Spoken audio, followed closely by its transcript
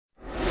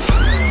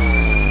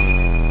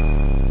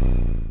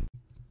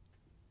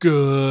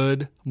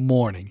Good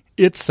morning.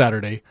 It's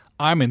Saturday.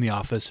 I'm in the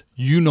office.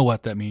 You know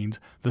what that means.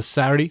 The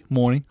Saturday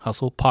Morning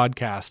Hustle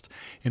Podcast.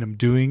 And I'm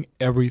doing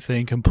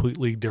everything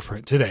completely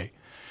different today.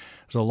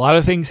 There's a lot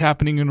of things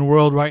happening in the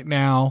world right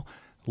now.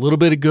 A little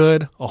bit of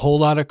good, a whole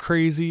lot of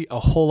crazy, a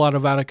whole lot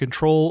of out of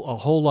control, a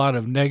whole lot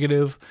of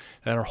negative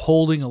that are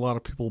holding a lot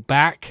of people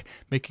back,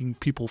 making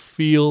people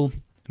feel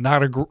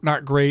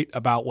not great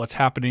about what's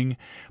happening.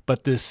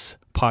 But this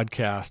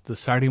podcast, the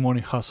Saturday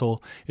Morning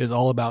Hustle, is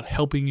all about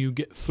helping you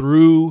get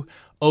through,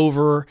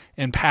 over,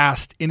 and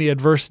past any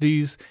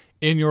adversities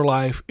in your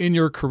life, in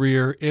your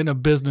career, in a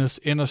business,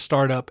 in a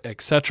startup,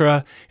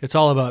 etc. It's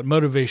all about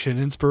motivation,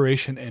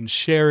 inspiration, and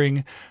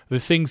sharing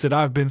the things that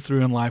I've been through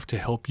in life to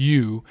help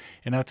you.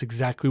 And that's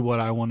exactly what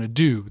I want to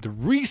do. The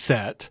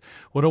reset,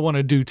 what I want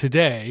to do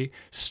today,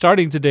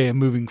 starting today and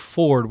moving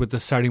forward with the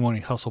Saturday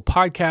Morning Hustle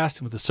podcast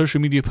and with the social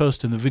media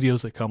posts and the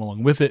videos that come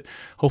along with it.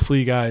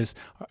 Hopefully you guys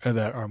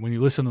when you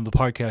listen to the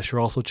podcast,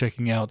 you're also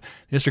checking out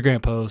the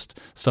Instagram post,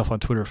 stuff on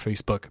Twitter,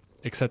 Facebook,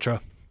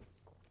 etc.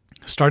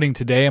 Starting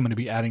today, I'm going to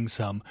be adding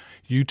some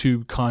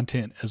YouTube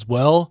content as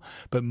well,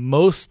 but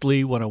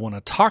mostly what I want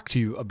to talk to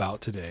you about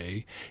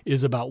today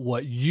is about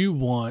what you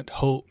want,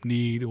 hope,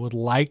 need, would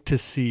like to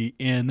see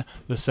in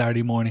the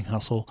Saturday Morning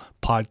Hustle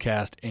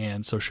podcast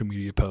and social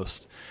media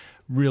posts.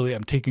 Really,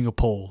 I'm taking a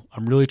poll.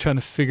 I'm really trying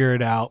to figure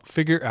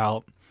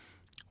out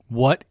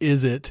what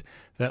is it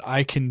that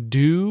I can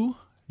do,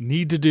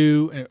 need to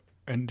do,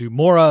 and do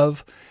more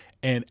of,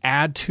 and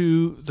add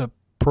to the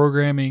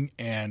programming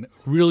and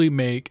really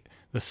make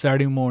the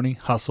Saturday Morning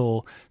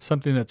Hustle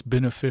something that's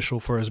beneficial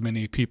for as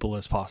many people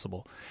as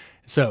possible.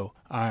 So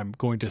I'm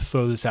going to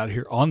throw this out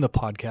here on the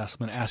podcast. I'm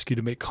going to ask you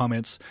to make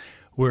comments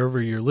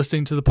wherever you're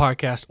listening to the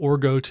podcast, or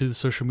go to the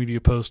social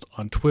media post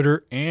on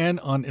Twitter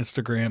and on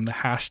Instagram, the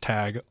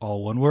hashtag,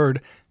 all one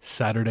word,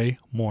 Saturday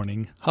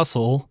Morning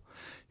Hustle.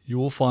 You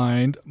will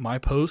find my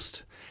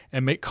post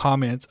and make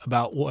comments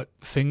about what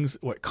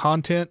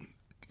content,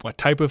 what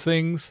type of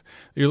things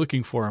you're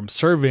looking for. I'm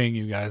surveying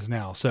you guys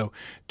now. So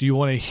do you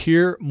want to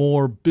hear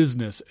more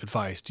business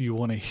advice? Do you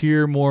want to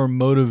hear more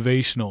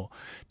motivational?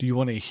 Do you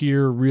want to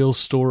hear real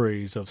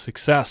stories of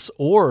success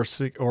or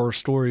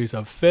stories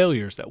of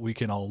failures that we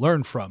can all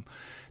learn from?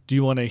 Do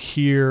you want to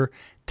hear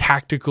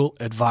tactical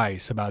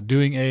advice about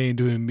doing A and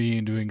doing B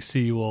and doing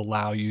C will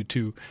allow you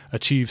to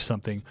achieve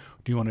something?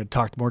 Do you want to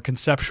talk more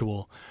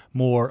conceptual,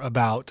 more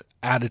about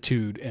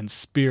attitude and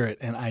spirit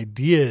and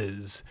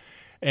ideas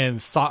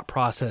and thought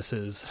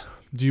processes?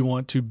 Do you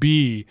want to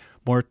be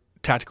more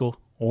tactical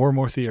or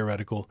more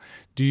theoretical?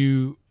 Do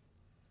you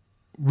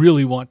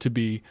really want to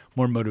be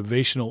more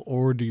motivational,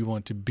 or do you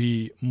want to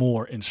be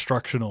more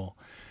instructional?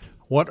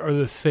 What are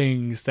the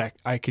things that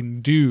I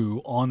can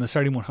do on the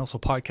Saturday Morning Hustle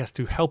podcast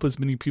to help as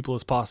many people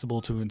as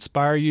possible, to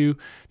inspire you,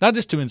 not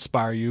just to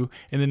inspire you,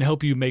 and then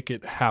help you make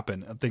it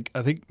happen?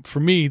 I think for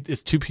me,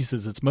 it's two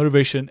pieces. It's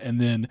motivation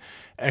and then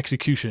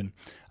execution.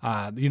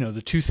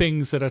 The two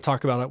things that I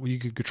talk about you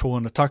can control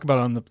and I talk about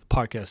on the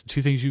podcast, the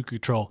two things you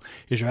control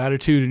is your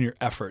attitude and your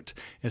effort.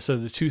 And so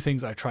the two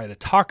things I try to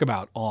talk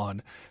about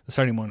on the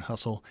Saturday Morning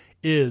Hustle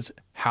is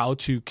how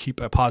to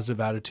keep a positive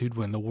attitude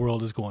when the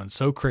world is going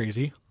so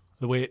crazy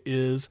the way it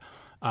is.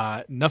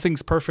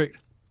 Nothing's perfect.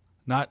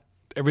 Not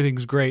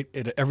everything's great.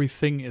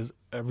 Everything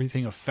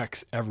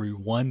affects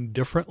everyone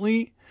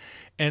differently.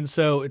 And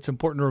so it's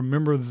important to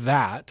remember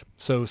that.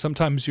 So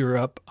sometimes you're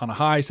up on a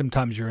high,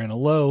 sometimes you're in a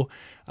low,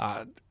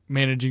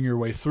 managing your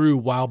way through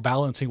while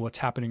balancing what's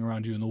happening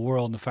around you in the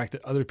world, and the fact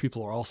that other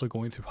people are also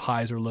going through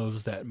highs or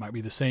lows that might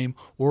be the same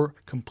or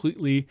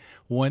completely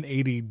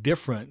 180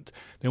 different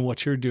than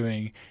what you're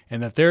doing,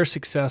 and that their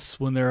success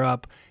when they're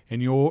up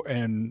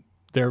and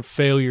their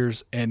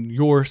failures and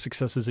your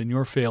successes and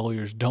your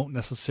failures don't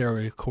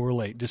necessarily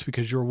correlate. Just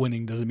because you're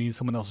winning doesn't mean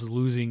someone else is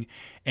losing,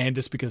 and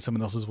just because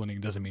someone else is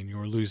winning doesn't mean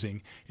you're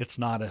losing. It's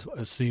not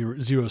a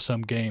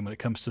zero-sum game when it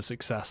comes to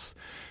success.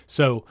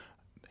 So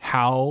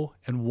how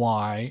and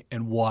why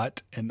and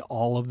what and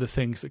all of the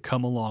things that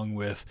come along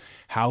with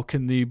how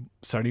can the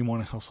Saturday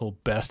Morning Hustle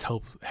best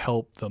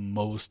help the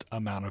most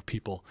amount of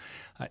people?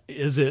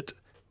 Is it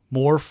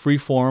more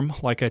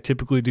freeform like I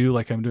typically do,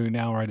 like I'm doing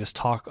now, where I just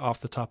talk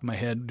off the top of my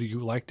head? Do you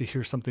like to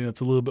hear something that's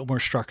a little bit more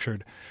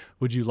structured?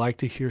 Would you like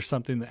to hear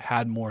something that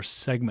had more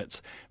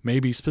segments,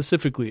 maybe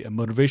specifically a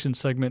motivation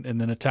segment and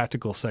then a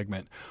tactical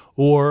segment?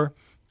 Or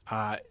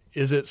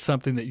is it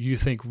something that you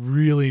think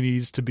really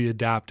needs to be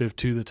adaptive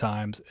to the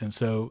times, and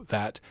so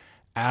that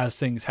as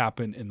things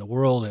happen in the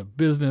world of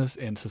business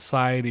and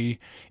society,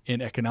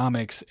 in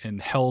economics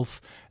and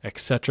health,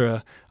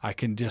 etc., I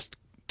can just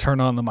turn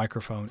on the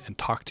microphone and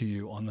talk to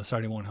you on the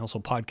Saturday Morning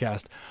Hustle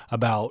podcast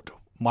about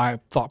my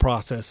thought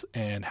process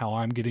and how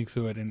I'm getting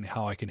through it and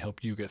how I can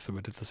help you get through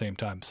it at the same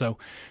time. So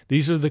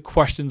these are the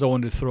questions I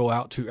wanted to throw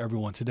out to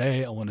everyone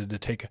today. I wanted to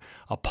take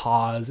a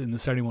pause in the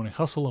Saturday Morning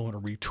Hustle. I want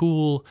to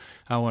retool.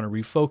 I want to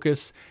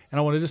refocus. And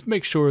I want to just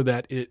make sure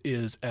that it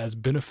is as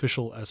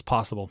beneficial as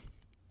possible.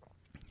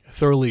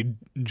 thoroughly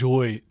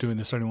enjoy doing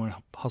the Saturday Morning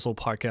Hustle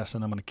podcast,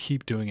 and I'm going to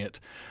keep doing it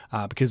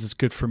because it's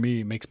good for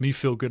me. It makes me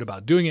feel good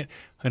about doing it,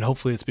 and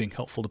hopefully it's being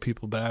helpful to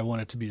people. But I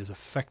want it to be as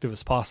effective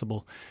as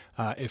possible.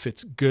 If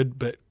it's good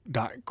but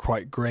not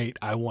quite great,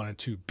 I want it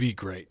to be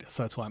great.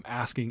 So that's why I'm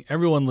asking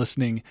everyone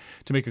listening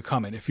to make a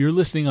comment. If you're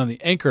listening on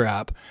the Anchor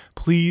app,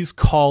 please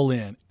call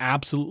in.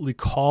 Absolutely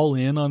call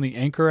in on the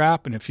Anchor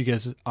app. And if you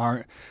guys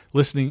aren't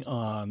listening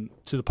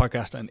to the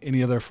podcast on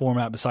any other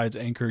format besides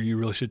Anchor, you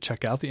really should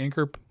check out the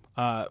Anchor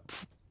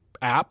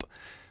app,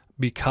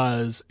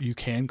 because you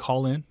can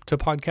call in to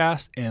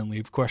podcast and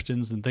leave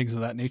questions and things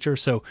of that nature.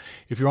 So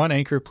if you're on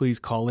Anchor, please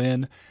call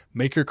in,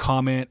 make your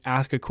comment,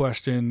 ask a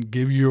question,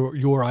 give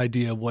your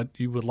idea of what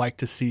you would like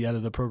to see out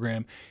of the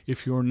program.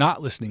 If you're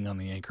not listening on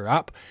the Anchor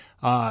app,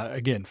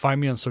 again,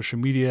 find me on social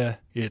media.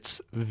 It's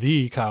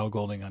the Kyle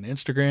Golding on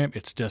Instagram.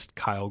 It's just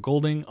Kyle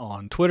Golding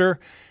on Twitter.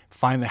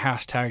 Find the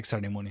hashtag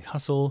Saturday Morning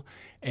Hustle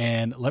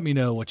and let me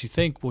know what you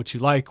think, what you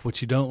like,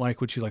 what you don't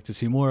like, what you'd like to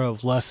see more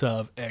of, less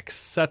of,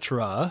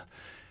 etc.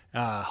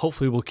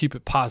 Hopefully we'll keep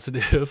it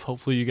positive.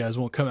 Hopefully you guys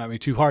won't come at me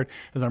too hard,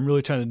 as I'm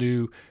really trying to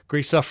do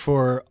great stuff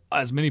for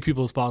as many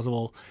people as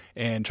possible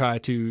and try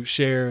to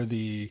share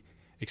the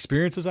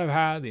experiences I've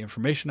had, the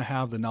information I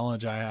have, the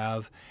knowledge I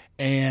have,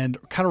 and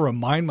kind of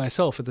remind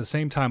myself at the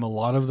same time. A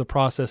lot of the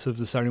process of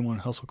the Saturday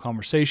Morning Hustle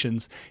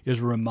conversations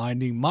is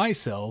reminding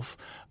myself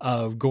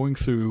of going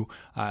through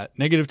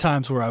negative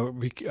times where I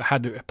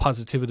had to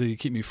positivity to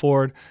keep me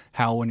forward,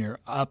 how when you're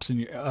up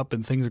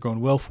and things are going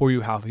well for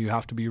you, how you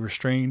have to be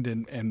restrained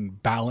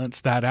and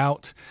balance that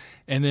out.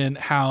 And then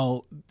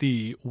how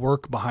the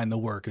work behind the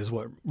work is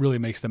what really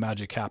makes the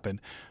magic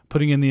happen.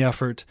 Putting in the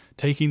effort,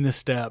 taking the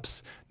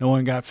steps. No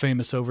one got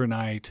famous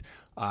overnight.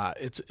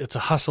 It's a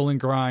hustle and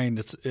grind.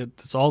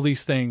 It's all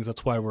these things.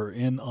 That's why we're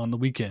in on the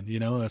weekend.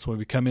 That's why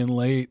we come in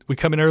late. We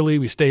come in early.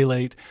 We stay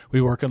late. We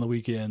work on the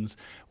weekends.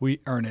 We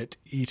earn it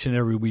each and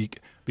every week,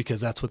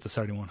 because that's what the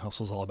Saturday Morning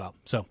Hustle is all about.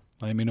 So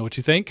let me know what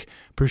you think.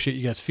 Appreciate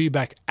you guys'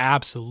 feedback.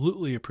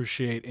 Absolutely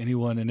appreciate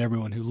anyone and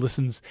everyone who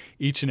listens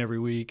each and every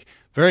week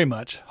very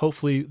much.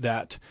 Hopefully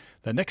that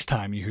the next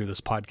time you hear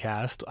this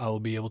podcast, I will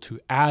be able to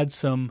add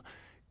some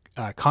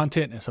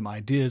content and some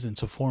ideas and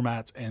some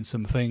formats and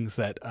some things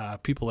that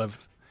people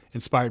have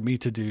inspired me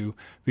to do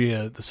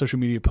via the social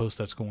media post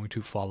that's going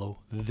to follow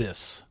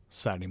this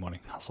Saturday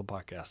Morning Hustle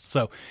podcast.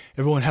 So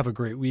everyone have a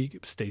great week.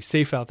 Stay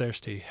safe out there.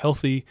 Stay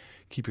healthy.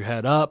 Keep your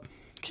head up.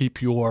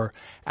 Keep your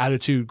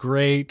attitude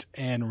great.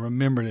 And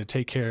remember to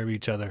take care of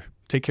each other.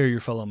 Take care of your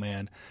fellow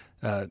man.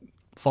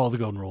 Follow the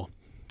golden rule.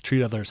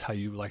 Treat others how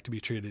you like to be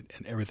treated,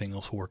 and everything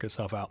else will work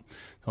itself out.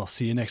 I'll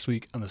see you next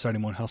week on the Saturday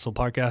Morning Hustle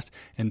podcast.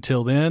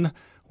 Until then,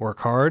 work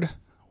hard,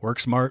 work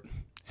smart,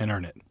 and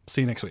earn it. See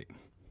you next week.